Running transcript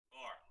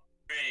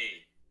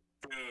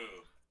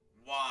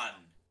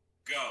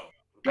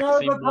I can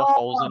see more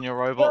holes in your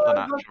robot than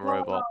actual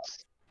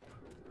robots.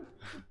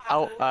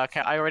 Oh, okay,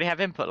 I already have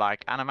input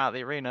lag, and I'm out of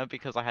the arena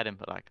because I had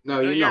input lag. No,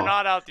 No, you're you're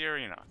not out the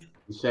arena.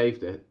 You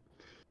saved it.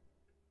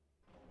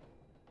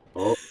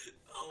 Oh.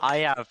 I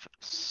have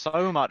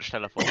so much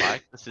teleport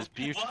lag. This is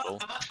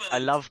beautiful. I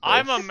love this.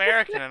 I'm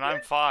American and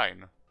I'm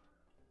fine.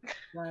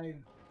 You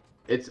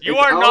It's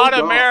are not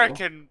our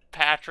American,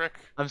 Patrick.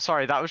 I'm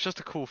sorry, that was just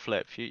a cool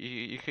flip.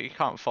 You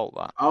can't fault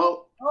that.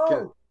 Oh.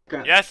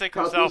 Yes, it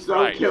can Cousins, don't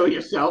self-right. kill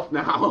yourself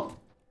now.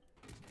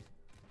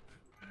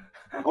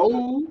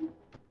 Oh.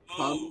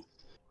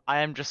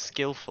 I am just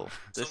skillful.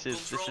 This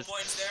is.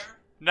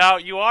 Now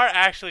you are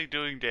actually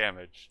doing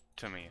damage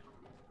to me,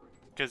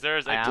 because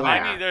there's a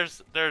tiny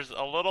there's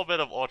a little bit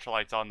of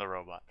ultralights on the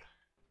robot,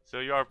 so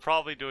you are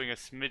probably doing a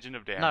smidgen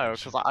of damage. No,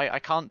 because I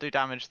can't do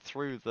damage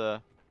through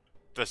the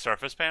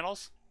surface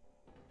panels.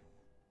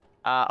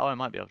 Oh, I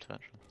might be able to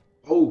actually.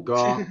 Oh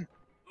god.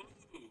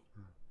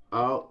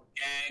 Oh.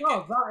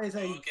 Oh, that is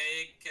a.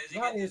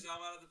 That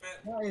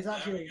is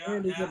actually a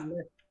really good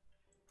lift.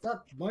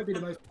 That might be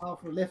the most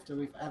powerful lifter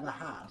we've ever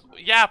had.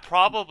 Yeah,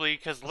 probably,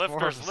 because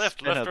lifters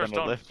lift, Lifters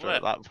don't flip.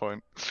 at that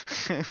point.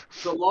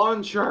 It's a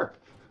launcher.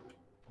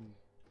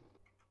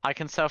 I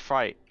can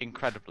self-right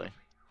incredibly.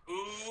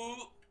 Ooh.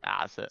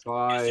 That's it.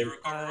 5,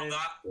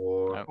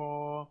 Nope.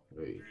 4,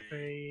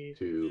 3,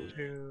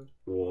 2,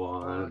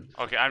 1.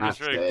 Okay, I'm just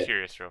really it.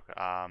 curious, real quick.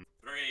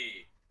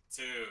 3,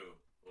 2,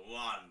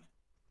 1,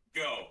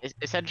 go.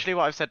 Essentially,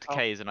 what I've said to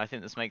Kays, and I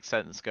think this makes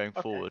sense going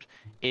forward,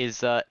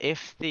 is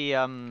if the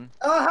Oh,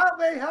 help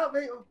me! Help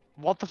me!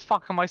 What the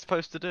fuck am I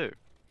supposed to do?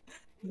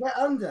 Get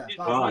under. You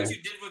know what you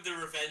did with the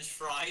revenge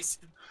fries?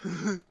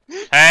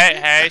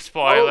 Hey,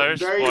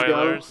 spoilers, Oh, there you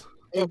spoilers.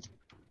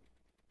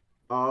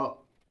 Go.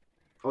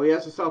 Oh, he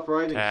has a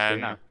self-riding 10,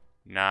 thing.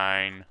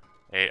 9,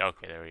 8.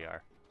 Okay, there we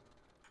are.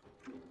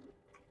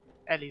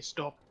 Ellie,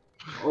 stop.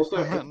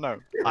 Also, No,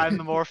 I'm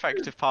the more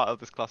effective part of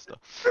this cluster.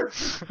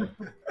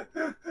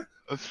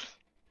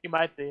 You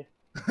might be.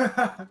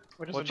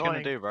 What you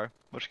gonna do, bro?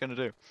 What you gonna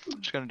do?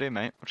 What you gonna do,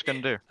 mate? What you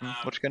gonna do?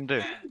 What you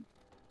gonna do?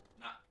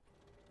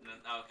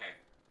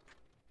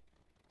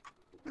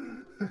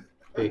 Okay.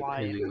 big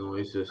pinning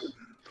noises.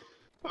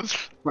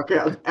 Okay,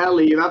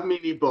 Ellie, you have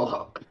mini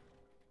bot.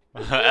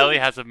 Ellie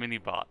has a mini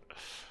bot.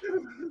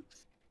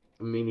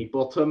 A mini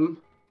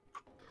bottom.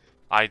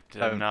 I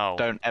don't know.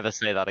 Don't ever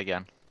say that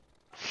again.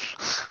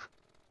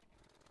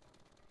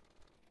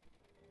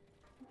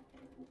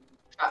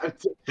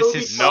 This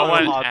is no so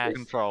one hard has... to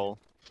control.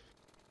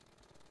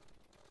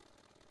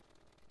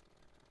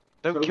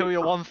 Don't kill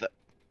your one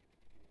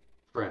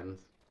friends.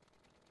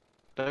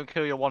 Don't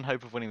kill your one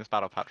hope of winning this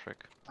battle,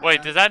 Patrick.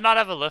 Wait, does that not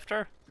have a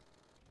lifter?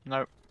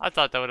 No. I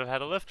thought that would have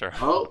had a lifter.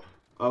 Oh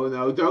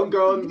no! Don't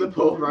go under the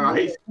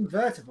pulverize.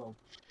 Invertible.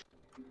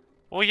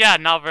 Well, yeah,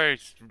 not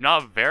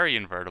very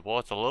invertible.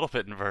 It's a little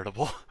bit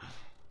invertible.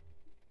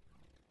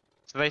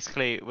 So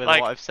basically, with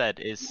Like- what I've said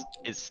is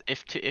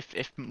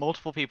if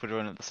multiple people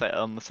join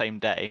on the same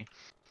day,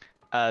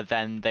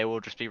 then they will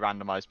just be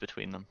randomized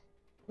between them.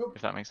 Oh.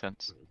 If that makes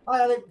sense.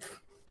 Hi, Ellie.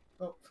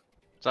 Oh.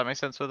 Does that make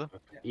sense with them?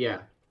 Yeah.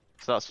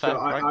 So that's fair,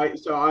 So right?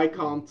 I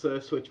can't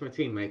switch my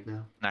teammate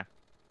now. No.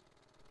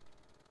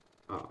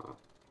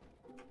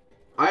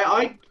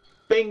 I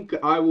think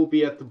I will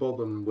be at the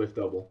bottom with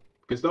Double,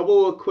 because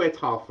Double will quit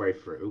halfway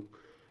through,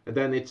 and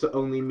then it's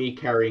only me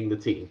carrying the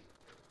team.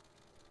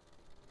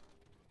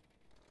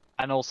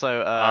 And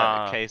also,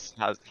 Case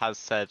has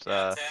said,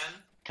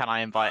 can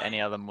I invite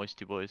any other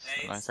Moisty Boys?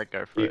 And I said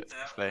go for it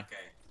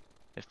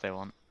if they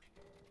want.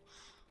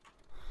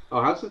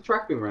 Oh, how's the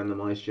track been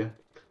randomized yet?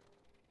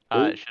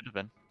 It should have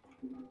been.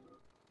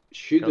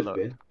 Should Go have look.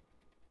 been.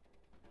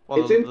 Well,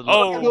 It's in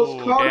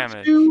damn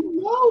it.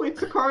 Whoa,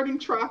 it's a karting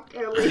track,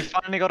 You Ellie.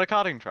 finally got a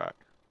karting track.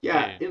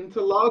 Yeah,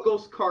 into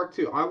Lagos Kart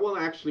 2. I want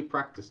to actually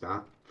practice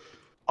that.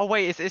 Oh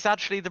wait, it's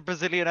actually the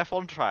Brazilian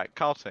F1 track,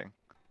 karting.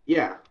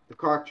 Yeah, the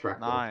kart track.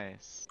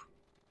 Nice.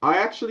 I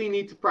actually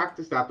need to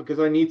practice that because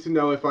I need to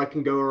know if I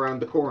can go around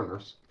the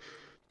corners.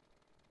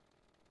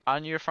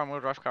 And you're a front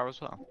wheel drive car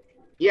as well.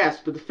 Yes,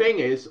 but the thing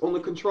is, on the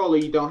controller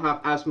you don't have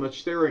as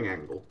much steering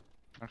angle.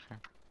 Okay.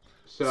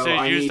 So you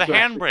I use need the to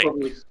actually handbrake.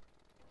 probably...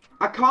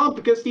 I can't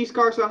because these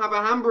cars don't have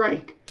a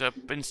handbrake. To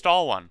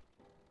install one.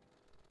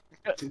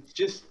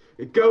 Just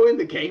go in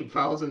the game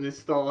files and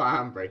install a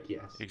handbrake,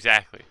 yes.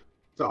 Exactly.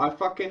 So I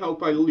fucking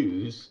hope I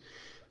lose.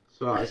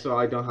 So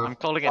I don't have I'm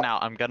calling it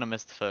out. I'm gonna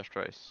miss the first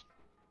race.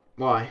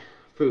 Why?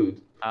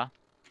 Food. Huh?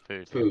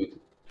 Food.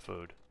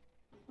 Food.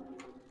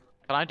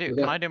 Can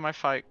I do my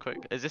fight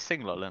quick? Is this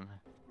single Lynn?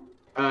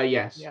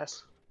 Yes.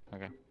 Yes.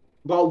 Okay.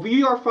 Well,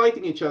 we are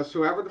fighting each other, so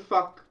whoever the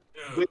fuck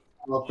wins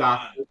all of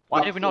that.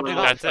 Why did we not do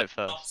that That's fight it.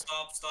 first?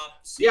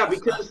 Stop. Yeah,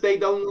 because they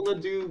don't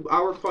want to do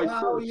our fight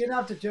Well, first. you'd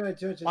have to do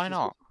it. Why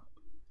not?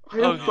 I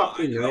don't Oh,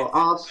 fucking know.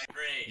 Ask.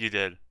 3, You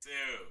did. 2,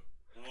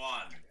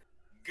 1,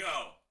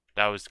 go.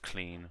 That was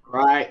clean.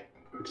 Right.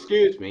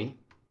 Excuse me.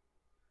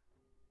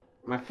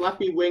 My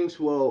flappy wings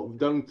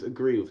don't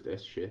agree with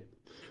this shit.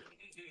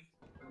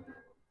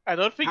 I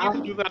don't think you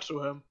can do that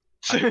to him.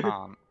 I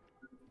can't.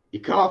 You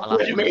can't I'll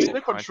flip have me. to- You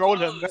can control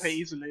him very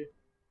easily.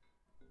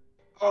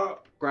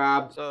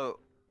 Grab. So,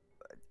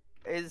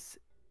 is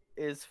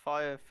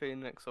Fire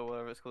Phoenix or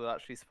whatever it's called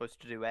actually supposed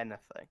to do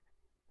anything?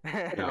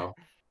 No.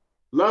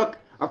 Look,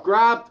 I've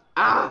grabbed.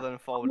 Other than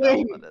fold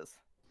wing. out, that is.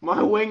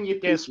 My wing, you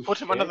Yes, piece of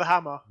put him under shit. the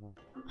hammer.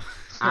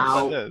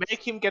 Ow.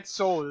 Make him get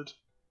sold.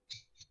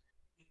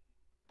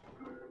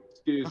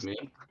 Excuse me.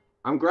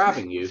 I'm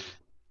grabbing you.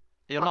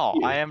 You're not.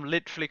 I am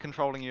literally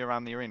controlling you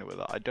around the arena with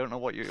it. I don't know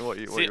what you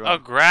See, you're a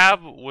on.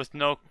 grab with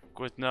no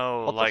What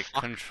the like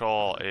fuck?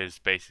 control is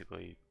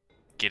basically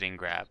getting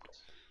grabbed.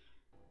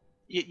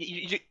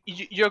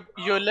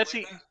 You're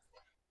letting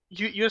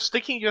you're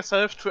sticking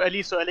yourself to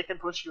Ellie so Ellie can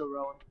push you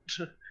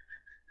around.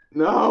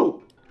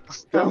 No.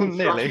 Don't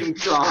Nearly. fucking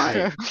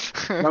try.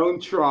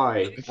 Don't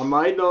try.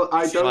 I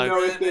don't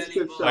know if this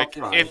could Like,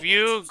 self-try. if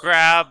you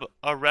grab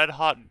a red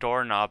hot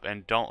doorknob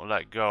and don't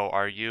let go,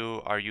 are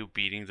you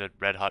beating the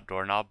red hot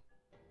doorknob?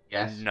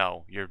 Yes.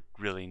 No, you're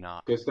really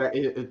not. Because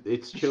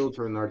its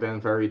children are then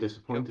very You're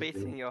disappointed. in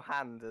beating me. your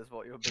hand is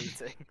what you're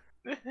beating.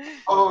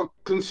 Oh,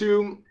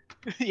 consume.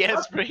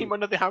 Yes, bring him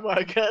under the hammer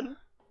again.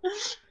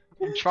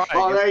 I'm trying.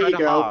 Oh, it's there you kinda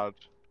go. hard.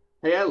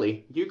 Hey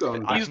Ellie, you go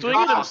and He's I doing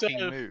can it fucking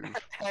himself. move.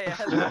 Hey,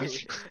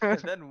 Ellie. And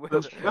then with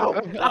No,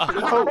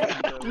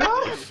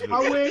 no,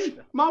 my wing,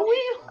 my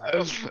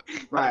wheel.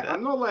 Right,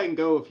 I'm not letting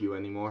go of you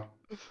anymore.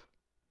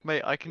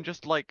 Mate, I can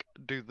just like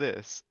do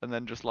this and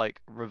then just like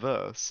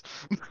reverse.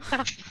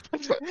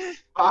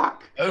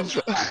 Fuck.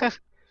 Okay,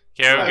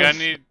 we're gonna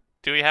need.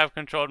 Do we have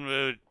controlled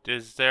move?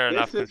 Is there This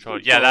enough is control?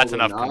 Yeah, that's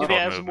controlled enough enough. control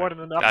He has movement. more than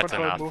enough That's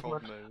control enough.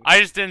 movement.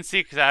 I just didn't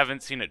see because I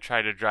haven't seen it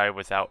try to drive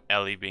without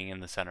Ellie being in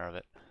the center of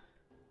it.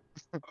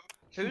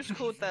 Who's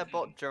called their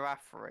bot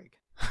Giraffe Rig?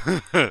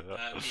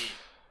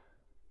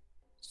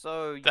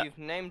 So That- you've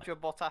named your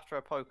bot after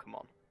a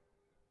Pokemon.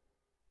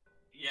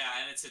 Yeah,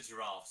 and it's a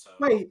giraffe, so.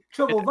 Wait,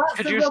 Trouble, that's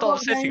Could the you stop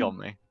robot sitting name? on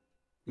me?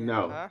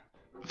 No. Huh?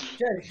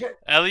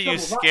 Ellie, you Trouble,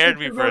 scared that's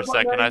me the for a robot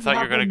second. I name thought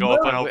you were gonna having go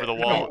up and no- over the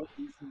wall.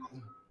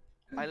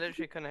 I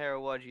literally couldn't hear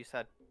a word you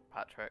said,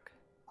 Patrick.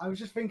 I was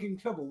just thinking,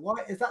 Trouble,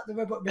 why is that the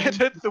robot name?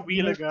 Hit the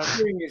wheel again.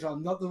 Doing it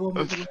on, not the one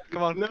with the...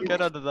 Come on, No.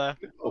 get under there.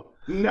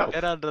 No.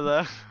 Get under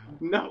there.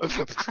 No.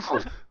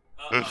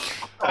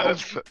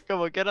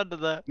 Come on, get under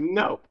there.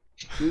 No.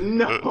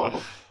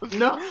 No.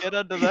 No. Get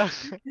under there.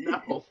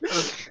 No.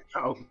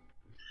 No.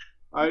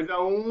 I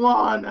don't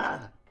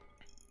wanna.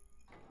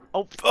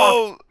 Oh, fuck.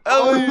 Oh,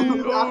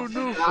 Ellie! Oh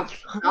no.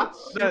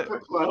 That's super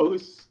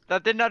close.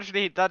 That didn't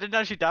actually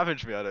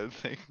damage me, I don't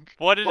think.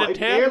 What did But it it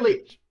hit?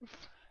 nearly.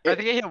 I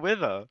think it hit with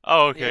her.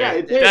 Oh, okay. Yeah,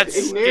 it did. That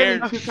It nearly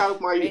scared. took out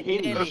my It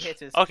nearly hinge. hit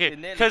his. Okay,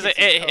 nearly because hit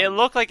his it tongue.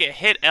 looked like it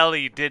hit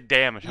Ellie, did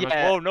damage. I'm like,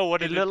 Yeah, whoa, no,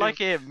 what It did it looked do?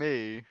 like it hit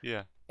me.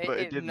 Yeah, but it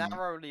It didn't.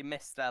 narrowly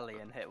missed Ellie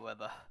and hit with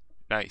her.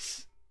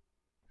 nice.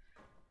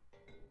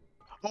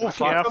 Oh, I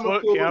can't become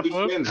a Careful, full-body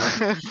careful.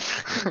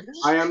 spinner.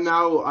 I am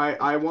now.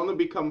 I want to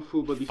become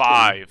full body.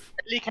 5.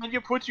 Ellie, can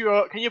you put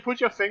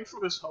your thing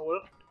through his hole?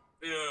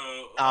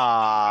 Ew.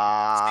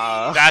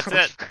 Ah. That's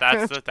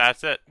it.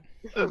 That's it.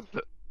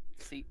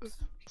 Seeps.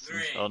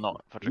 Three, Oh,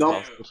 not Patrick No.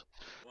 Bastard.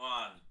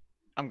 1.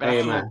 I'm gonna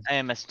AMS. do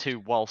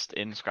AMS2 whilst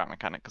in Scrap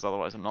Mechanic, because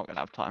otherwise I'm not gonna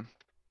have time.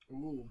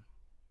 Ooh.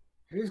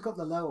 Who's got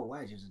the lower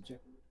wedge, isn't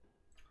it?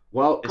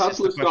 Well, This is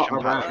the Cutler's got question,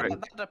 a Patrick.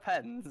 rat. That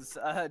depends.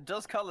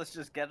 Does Colours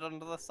just get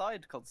under the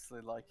side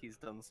constantly like he's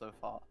done so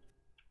far?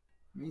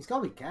 I mean, he's got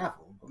to be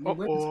careful. I mean, Uh-oh.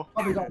 Winn's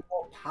probably got a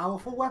more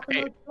powerful weapon,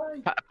 Hey,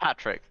 I'd say.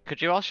 Patrick,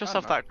 could you ask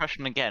yourself know. that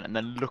question again and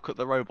then look at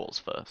the robots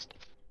first?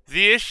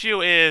 The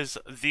issue is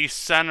the I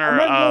center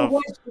meant no of.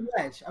 wedge to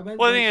wedge. I meant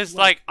Well, the wedge thing to is, wedge.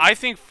 like, I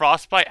think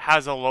Frostbite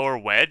has a lower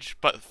wedge,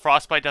 but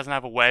Frostbite doesn't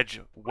have a wedge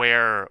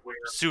where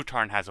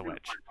Sutarn has a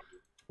wedge.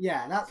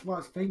 Yeah, that's what I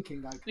was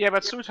thinking. Like, Yeah,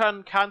 but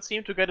Sutan can't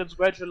seem to get its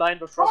wedge aligned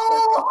with Frostbite.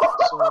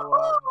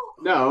 oh!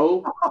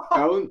 No,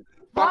 don't.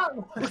 That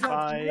was a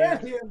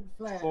Five, brilliant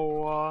flare.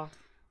 4,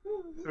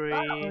 That 3,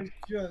 was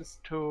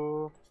just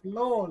 2,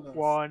 flawless.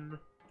 1.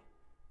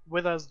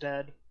 Wither's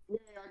dead. Yeah,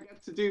 I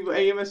get to do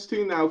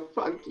AMS2 now.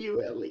 Fuck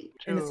you, Ellie.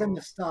 And it's in 2,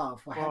 the star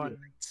for one.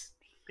 heavyweights.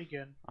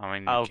 begin. I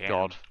mean, Oh you can.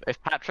 god.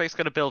 If Patrick's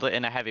gonna build it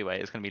in a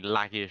heavyweight, it's gonna be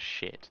laggy as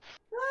shit.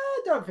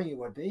 I don't think it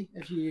would be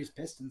if you use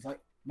pistons. Like,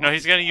 No,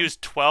 he's gonna use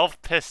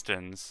 12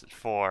 pistons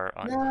for.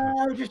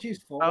 No, just use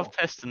 4. 12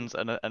 pistons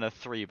and a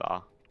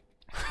 3-bar.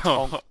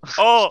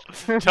 Oh,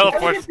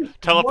 teleports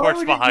Why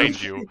would it behind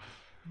need you. to be-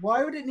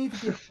 Why would it need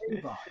to be a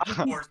 3-bar?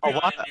 Force Oh,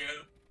 what? behind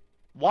you.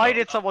 Why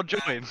did someone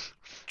join?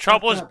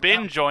 Trouble's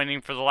been joining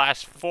for the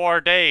last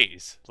 4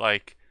 days.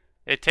 Like,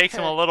 it takes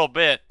him a little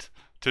bit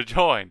to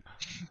join.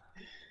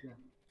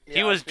 He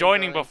Yeah, was I've been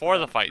joining going before for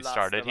the the fight last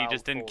started. He about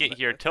just didn't 4 get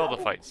here minutes. till the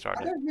fight I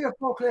started. don't think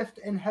a forklift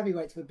in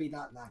heavyweights would be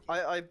that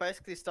laggy. I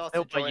basically started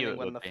Help by you, joining it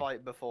when would the be.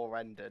 fight before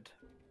ended.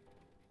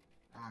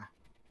 Ah.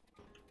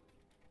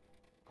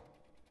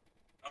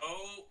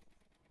 Oh,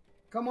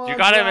 Come on. You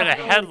got him in a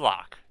giraffe.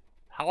 headlock.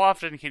 How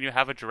often can you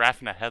have a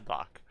giraffe in a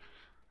headlock?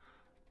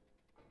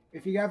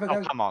 If you ever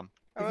Oh, go, come on.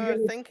 I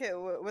think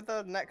with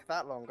a neck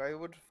that long, I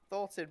would have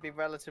thought it'd be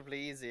relatively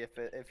easy if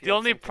you. The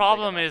only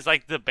problem is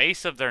like the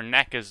base of their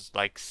neck is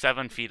like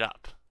 7 feet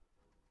up.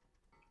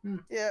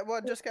 Yeah,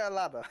 well, just get a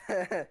ladder.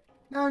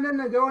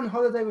 No, go on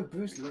holiday with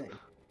Bruce Lee.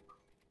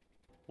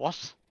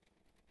 What?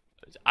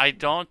 I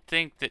don't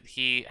think that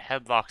he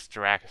headlocks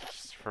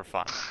giraffes for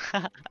fun.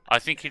 I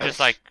think he just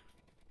like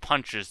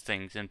punches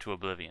things into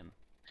oblivion.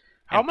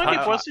 How many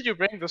boys did you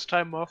bring this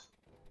time, Moth?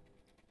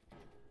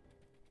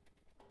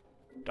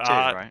 Two,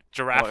 right?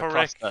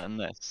 Giraffaric, and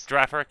this.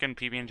 Giraffaric and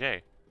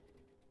PB&J.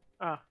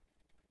 Ah.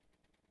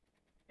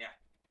 Yeah.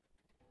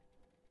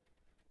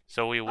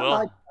 So we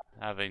will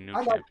have a new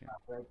champion.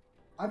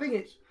 I think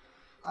it's.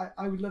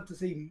 I would love to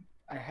see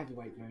a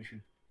heavyweight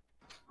version.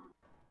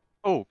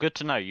 Oh, good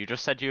to know. You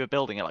just said you were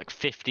building it like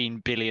 15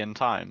 billion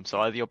times, so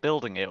either you're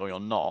building it or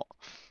you're not.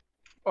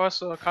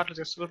 Also,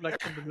 Carter is sort of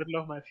like in the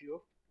middle of my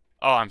view.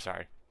 Oh, I'm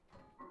sorry.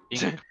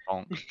 Bink,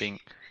 donk,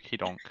 bink, he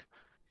donk.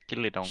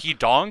 Diddly donk. He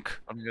donk?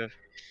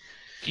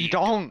 He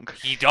donk!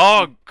 He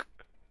donk!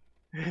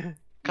 Can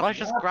I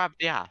just grab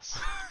the ass?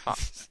 Fuck.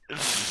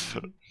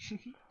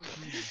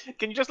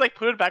 Can you just like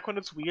put it back on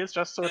its wheels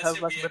just so it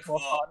has like a bit more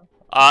fun?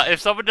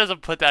 If someone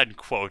doesn't put that in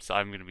quotes,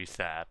 I'm gonna be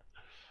sad.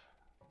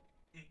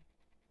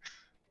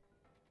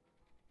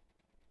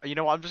 You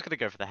know what? I'm just gonna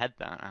go for the head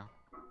there now.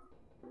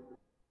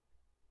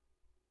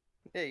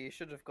 Yeah, you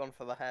should have gone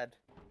for the head.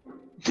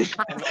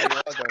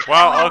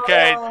 Well,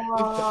 okay.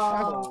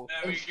 Oh.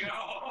 There we go.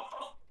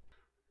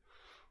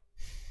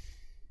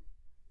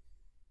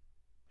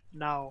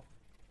 Now.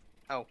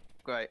 Oh,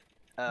 great.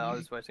 I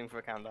was waiting for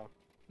a countdown.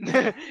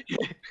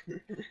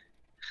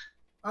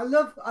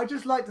 I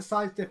just like the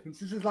size difference.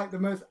 This is like the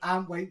most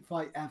ant weight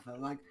fight ever.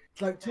 Like,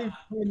 it's like two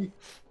really...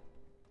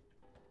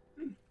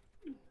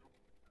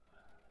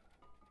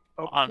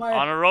 On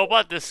a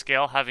robot this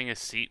scale, having a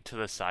seat to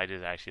the side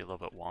is actually a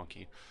little bit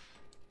wonky.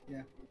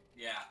 Yeah.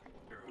 Yeah,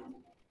 true.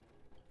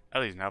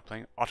 Ellie's now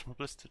playing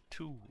Automobilista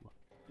 2.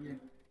 Yeah.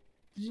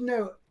 Did you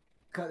know,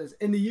 Cutlers,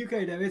 in the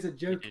UK there is a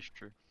joke, It is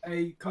true.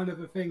 a kind of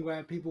a thing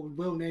where people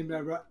will name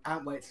their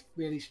ant weights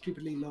really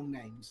stupidly long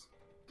names.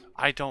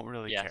 I don't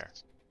really Yes. care.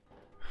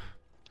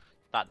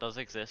 That does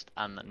exist,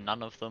 and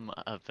none of them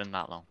have been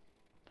that long.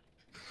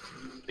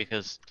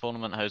 Because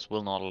tournament hosts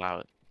will not allow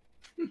it.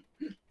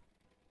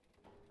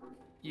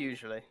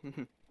 Usually.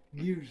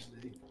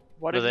 Usually.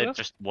 What But is they this?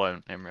 just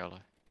won't in real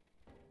life.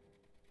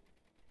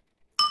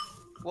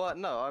 Well,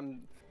 no,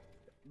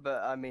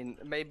 But, I mean,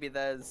 maybe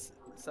there's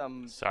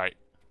some... Sorry.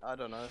 I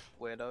don't know,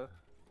 weirdo.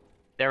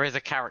 There is a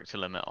character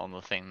limit on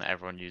the thing that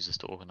everyone uses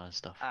to organize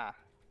stuff. Ah.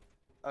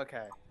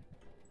 Okay.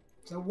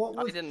 So what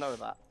I was... didn't know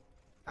that.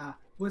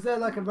 Was there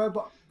like a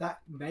robot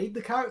that made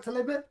the character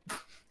limit?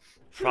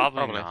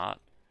 Probably not.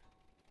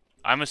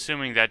 I'm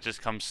assuming that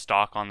just comes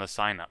stock on the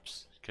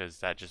signups, because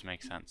that just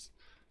makes sense.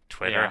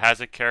 Twitter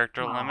has a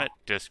character limit.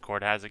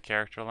 Discord has a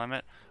character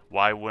limit.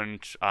 Why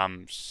wouldn't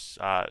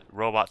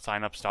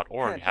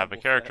robotsignups.org have a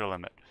character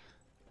limit?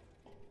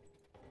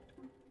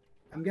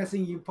 I'm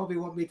guessing you probably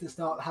want me to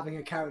start having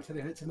a character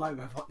limit to my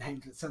robot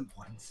names at some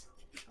point.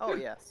 Oh,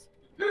 yes.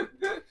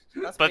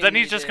 But then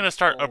he's just gonna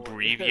start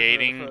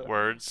abbreviating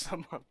words.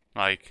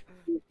 Like...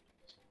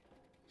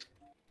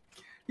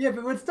 Yeah,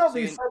 but would stop So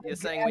me. you're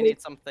saying we need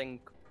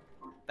something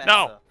better?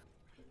 No!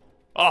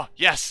 Oh,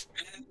 yes!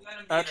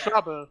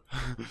 Trouble.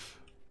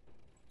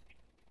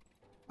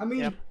 I mean,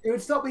 Yep. it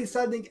would stop me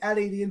sending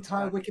Ellie the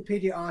entire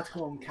Wikipedia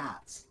article on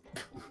cats.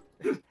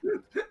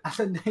 As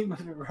a name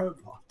of a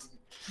robot.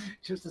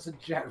 Just as a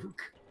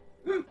joke.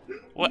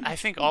 Well, I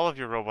think all of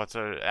your robots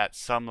are at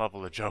some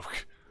level a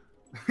joke.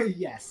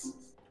 Yes.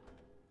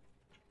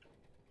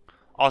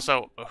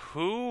 Also,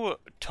 who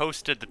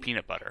toasted the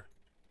peanut butter?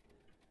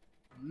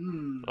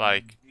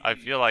 Like, I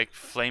feel like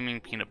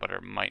flaming peanut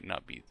butter might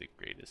not be the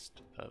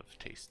greatest of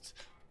tastes.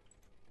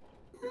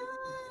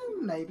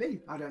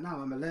 Maybe. I don't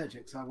know. I'm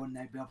allergic, so I wouldn't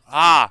be able to.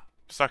 Ah!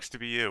 Sucks to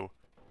be you.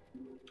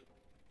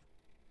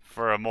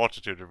 For a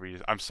multitude of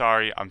reasons. I'm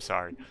sorry, I'm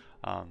sorry.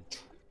 I'm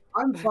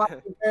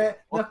fine with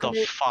it. What the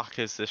fuck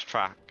is this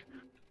track?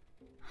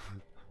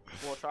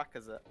 What track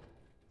is it?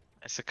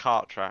 It's a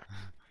kart track.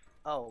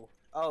 Oh.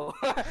 Oh.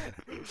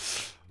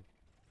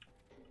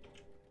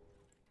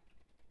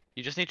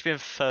 You just need to be in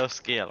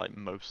first gear like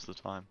most of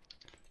the time.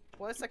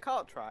 Well, it's a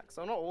kart track,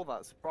 so I'm not all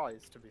that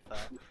surprised, to be fair.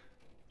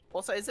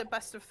 Also, is it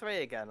best of 3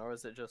 again, or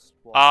is it just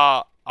one?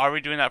 Are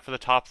we doing that for the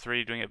top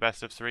 3, doing it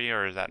best of 3,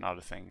 or is that not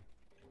a thing?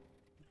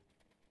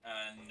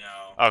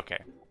 No. Okay.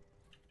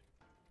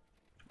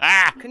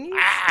 Ah! Can you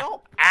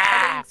stop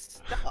getting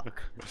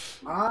stuck?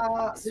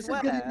 I this is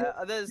swear,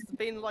 there's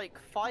been like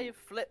 5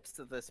 flips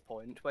to this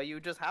point where you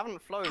just haven't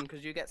flown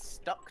because you get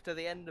stuck to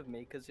the end of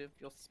me because of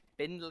your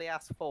spindly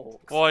ass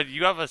forks. Well,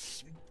 you have a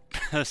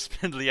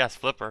spindly ass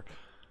flipper.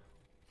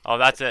 Oh,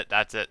 that's it.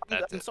 That's it.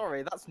 That's I'm it.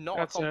 sorry, that's not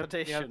That's a it.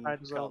 competition. Yeah,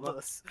 might as well.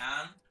 Carlos.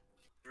 And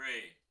 3,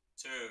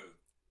 2,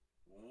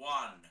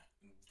 1,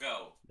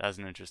 go. That's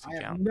an interesting I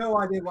have count. no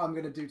idea what I'm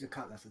going to do to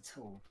Cutlass at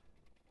all.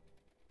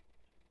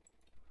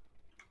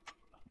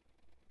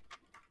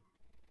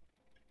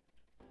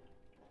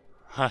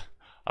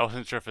 I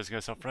wasn't sure if it was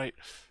gonna sound right.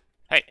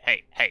 Hey,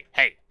 hey, hey,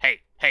 hey, hey,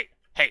 hey,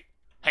 hey,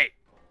 hey.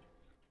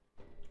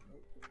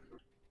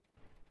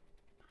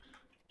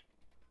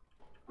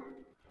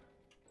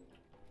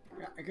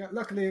 Yeah,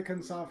 luckily it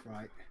can solve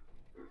right.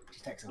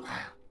 Just takes a while.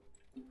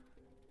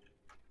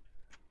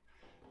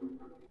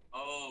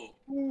 Oh.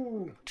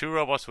 Ooh. 2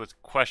 robots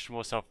with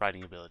questionable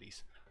self-riding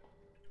abilities.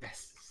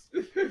 Yes.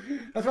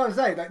 That's what I'm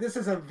saying. Like, this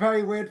is a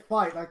very weird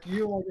fight. Like,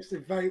 you are just a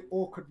very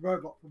awkward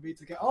robot for me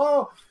to get.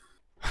 Oh!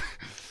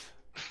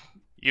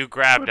 You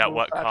grabbed Good at move,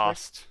 what Patrick.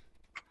 cost?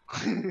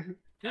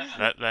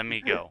 Let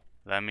me go.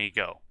 Let me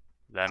go.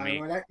 Let I me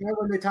will let you know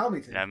when they tell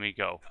me to. let me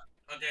go.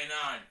 Okay,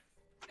 9,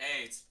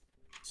 8,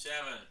 7,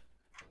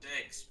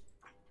 6.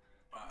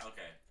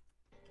 Okay.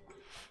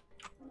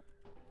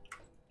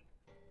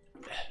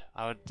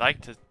 I would like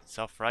to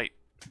self-right.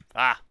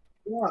 Ah,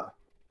 What?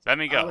 let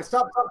me go. Oh,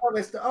 stop. Oh,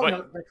 Wait.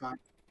 no, they're fine.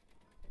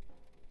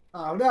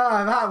 Oh,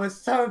 no, that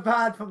was so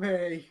bad for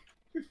me.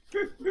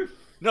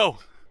 No.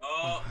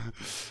 Oh.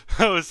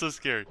 I was so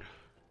scared.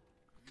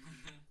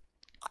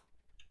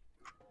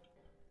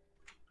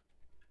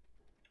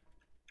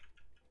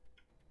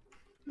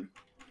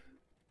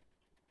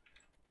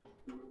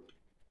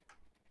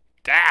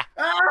 Ah!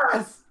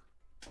 Yes!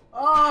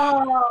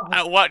 Oh!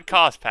 At what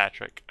cost,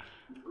 Patrick?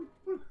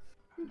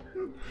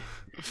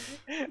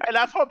 And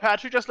that's how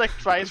Patrick just like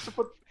tries to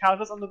put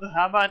counters under the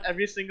hammer, and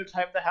every single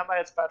time the hammer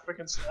hits Patrick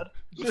instead.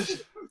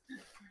 The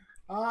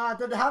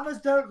hammers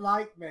don't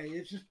like me.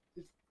 It's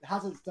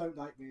hazards don't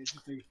like me. It's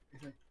just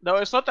No,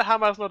 it's not the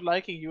hammer's not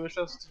liking you, it's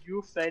just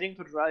you failing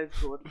to drive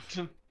good.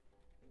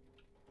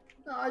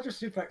 no, I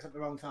just suplex at the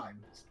wrong time.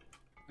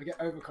 I get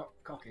over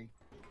cocky.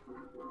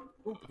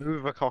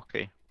 Uber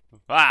cocky.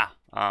 Ah.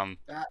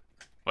 That.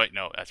 Wait,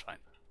 no, that's fine.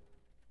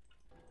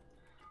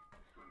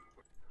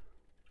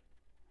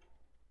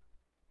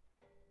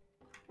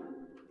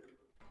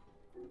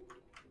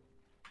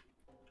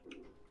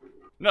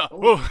 No.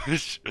 Oh.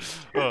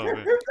 Oh,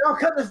 man. Oh,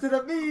 cut this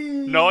to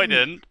me. No, I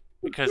didn't,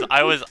 because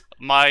I was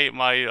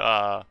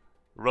my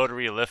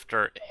rotary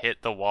lifter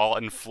hit the wall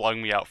and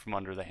flung me out from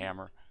under the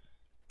hammer.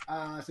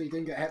 So you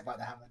didn't get hit by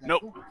the hammer. Then.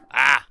 Nope. Ooh.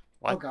 Ah!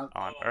 What Oh, God.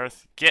 on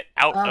earth? Get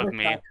out of we're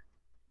me! stuck.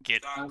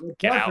 Get We're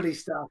Get out. definitely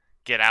stuck.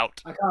 Get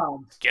out! I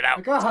can't. Get I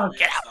out! can't.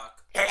 Get out!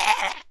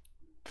 Stuck.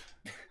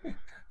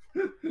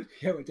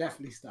 Yeah, we're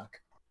definitely stuck.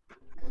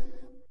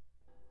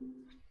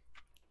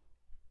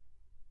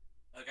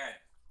 Okay.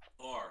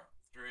 4,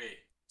 3,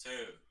 2,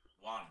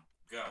 1,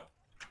 go.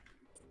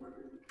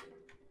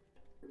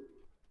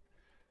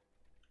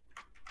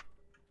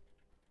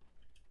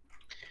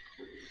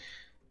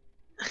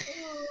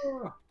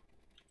 Oh.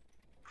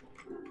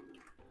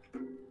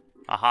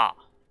 Aha!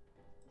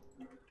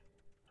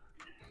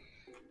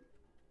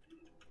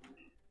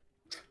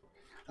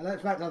 I like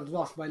the fact I've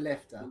lost my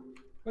lifter.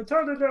 I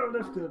turned a little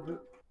lifter,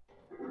 but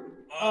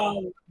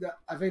Oh.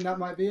 I think that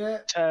might be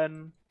it.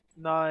 10,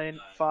 9,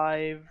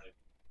 5,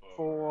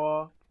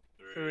 4,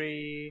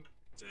 3,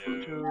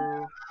 3, 2,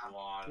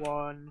 1.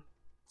 1.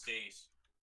 Cease.